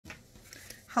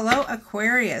Hello,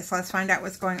 Aquarius. Let's find out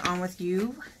what's going on with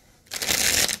you.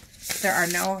 There are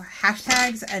no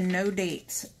hashtags and no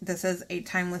dates. This is a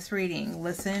timeless reading.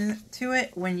 Listen to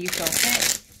it when you feel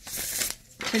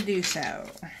fit to do so.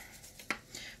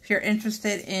 If you're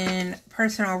interested in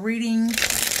personal readings,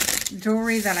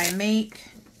 jewelry that I make,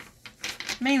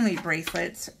 mainly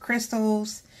bracelets,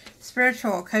 crystals,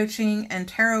 spiritual coaching, and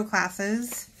tarot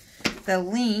classes, the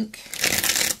link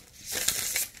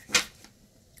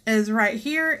is right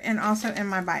here and also in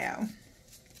my bio.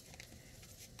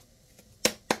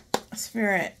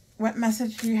 Spirit, what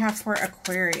message do you have for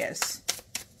Aquarius?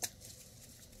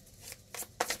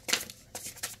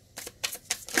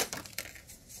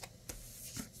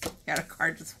 Got a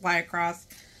card just fly across.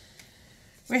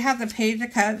 We have the Page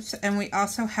of Cups, and we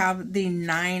also have the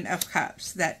Nine of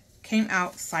Cups that came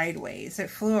out sideways. It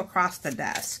flew across the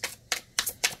desk.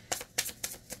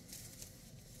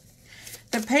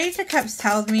 The Page of Cups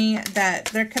tells me that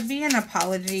there could be an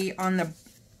apology on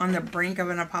the brink of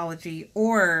an apology,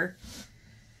 or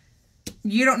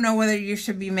you don't know whether you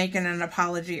should be making an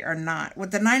apology or not.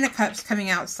 With the Nine of Cups coming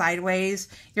out sideways,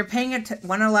 you're paying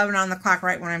 1:11 on the clock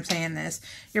right when I'm saying this.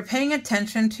 You're paying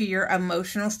attention to your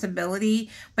emotional stability,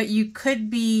 but you could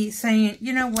be saying,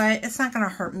 you know what, it's not going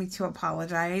to hurt me to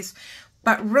apologize.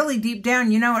 But really deep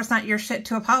down, you know it's not your shit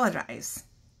to apologize.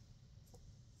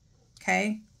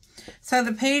 Okay? So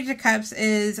the Page of Cups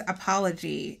is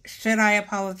apology. Should I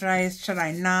apologize? Should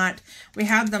I not? We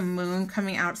have the Moon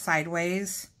coming out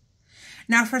sideways.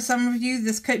 Now, for some of you,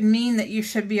 this could mean that you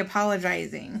should be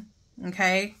apologizing.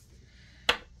 Okay?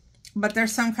 But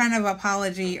there's some kind of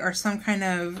apology or some kind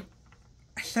of,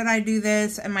 should I do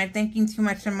this? Am I thinking too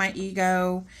much in my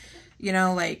ego? You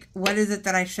know, like, what is it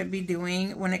that I should be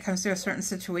doing when it comes to a certain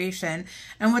situation?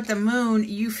 And with the Moon,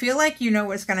 you feel like you know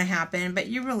what's going to happen, but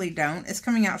you really don't. It's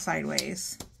coming out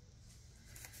sideways.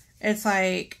 It's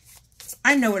like,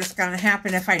 I know what's going to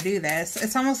happen if I do this.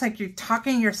 It's almost like you're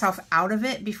talking yourself out of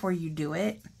it before you do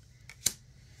it.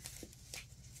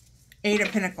 Eight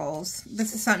of Pentacles.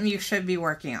 This is something you should be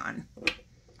working on.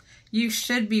 You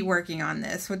should be working on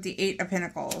this with the Eight of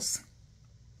Pentacles.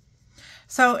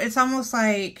 So it's almost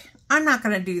like, I'm not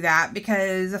going to do that,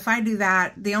 because if I do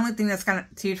that, the only thing that's going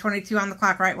to, 2:22 on the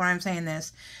clock right when I'm saying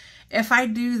this, if I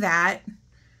do that,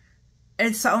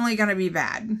 it's only going to be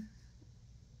bad.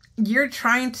 You're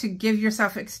trying to give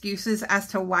yourself excuses as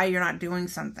to why you're not doing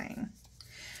something.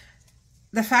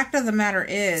 The fact of the matter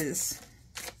is,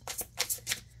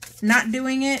 not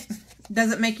doing it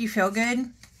doesn't make you feel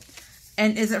good.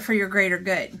 And is it for your greater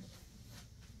good?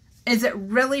 Is it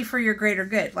really for your greater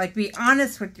good? Like, be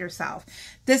honest with yourself.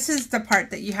 This is the part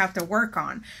that you have to work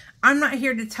on. I'm not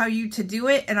here to tell you to do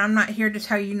it, and I'm not here to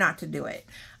tell you not to do it.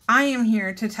 I am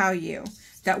here to tell you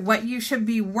that what you should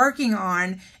be working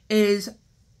on is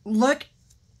look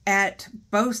at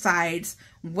both sides,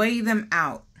 weigh them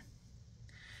out.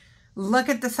 Look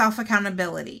at the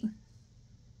self-accountability.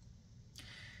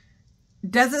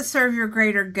 Does it serve your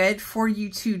greater good for you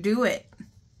to do it?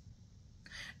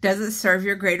 Does it serve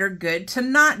your greater good to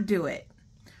not do it?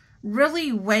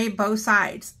 Really weigh both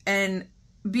sides and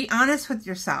be honest with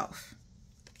yourself.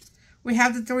 We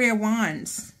have the Three of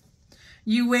Wands.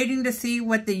 You waiting to see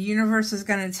what the universe is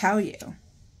going to tell you.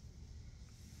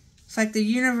 It's like the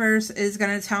universe is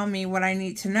going to tell me what I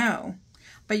need to know.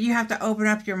 But you have to open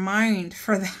up your mind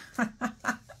for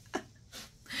that.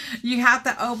 You have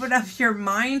to open up your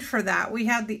mind for that. We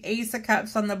have the Ace of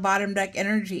Cups on the bottom deck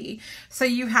energy. So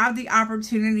you have the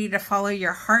opportunity to follow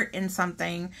your heart in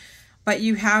something, but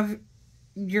you're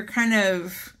kind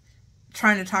of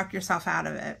trying to talk yourself out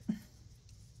of it.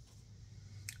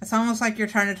 It's almost like you're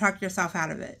trying to talk yourself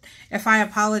out of it. If I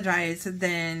apologize,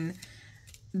 then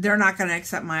they're not going to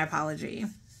accept my apology.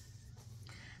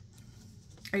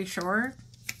 Are you sure?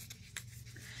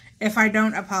 If I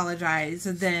don't apologize,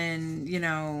 then, you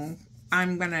know,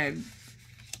 I'm going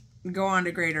to go on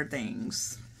to greater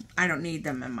things. I don't need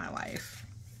them in my life.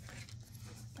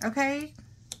 Okay?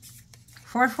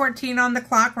 4:14 on the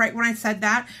clock, right when I said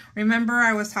that. Remember,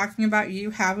 I was talking about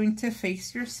you having to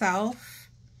face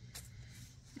yourself.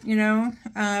 You know,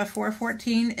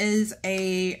 4:14 is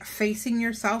a facing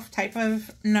yourself type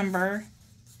of number.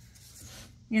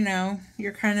 You know,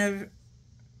 you're kind of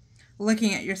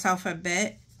looking at yourself a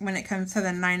bit. When it comes to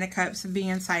the Nine of Cups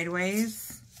being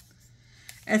sideways,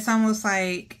 it's almost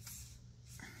like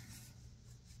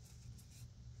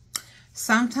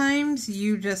sometimes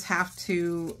you just have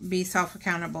to be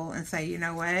self-accountable and say, you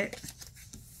know what?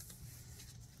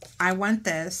 I want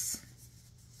this,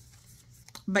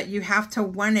 but you have to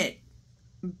want it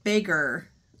bigger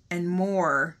and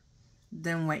more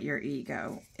than what your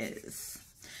ego is.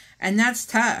 And that's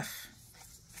tough.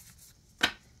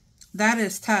 That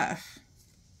is tough.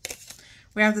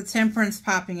 We have the Temperance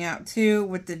popping out too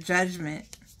with the Judgment.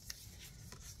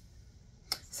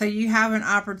 So you have an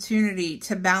opportunity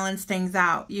to balance things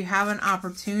out. You have an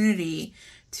opportunity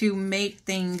to make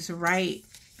things right.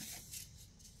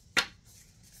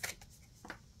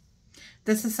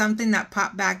 This is something that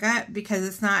popped back up because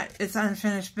it's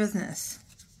unfinished business.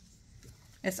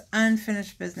 It's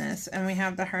unfinished business. And we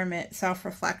have the Hermit,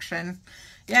 self-reflection.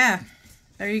 Yeah,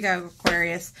 there you go,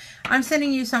 Aquarius. I'm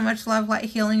sending you so much love, light,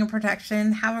 healing, and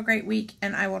protection. Have a great week,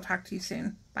 and I will talk to you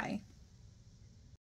soon. Bye.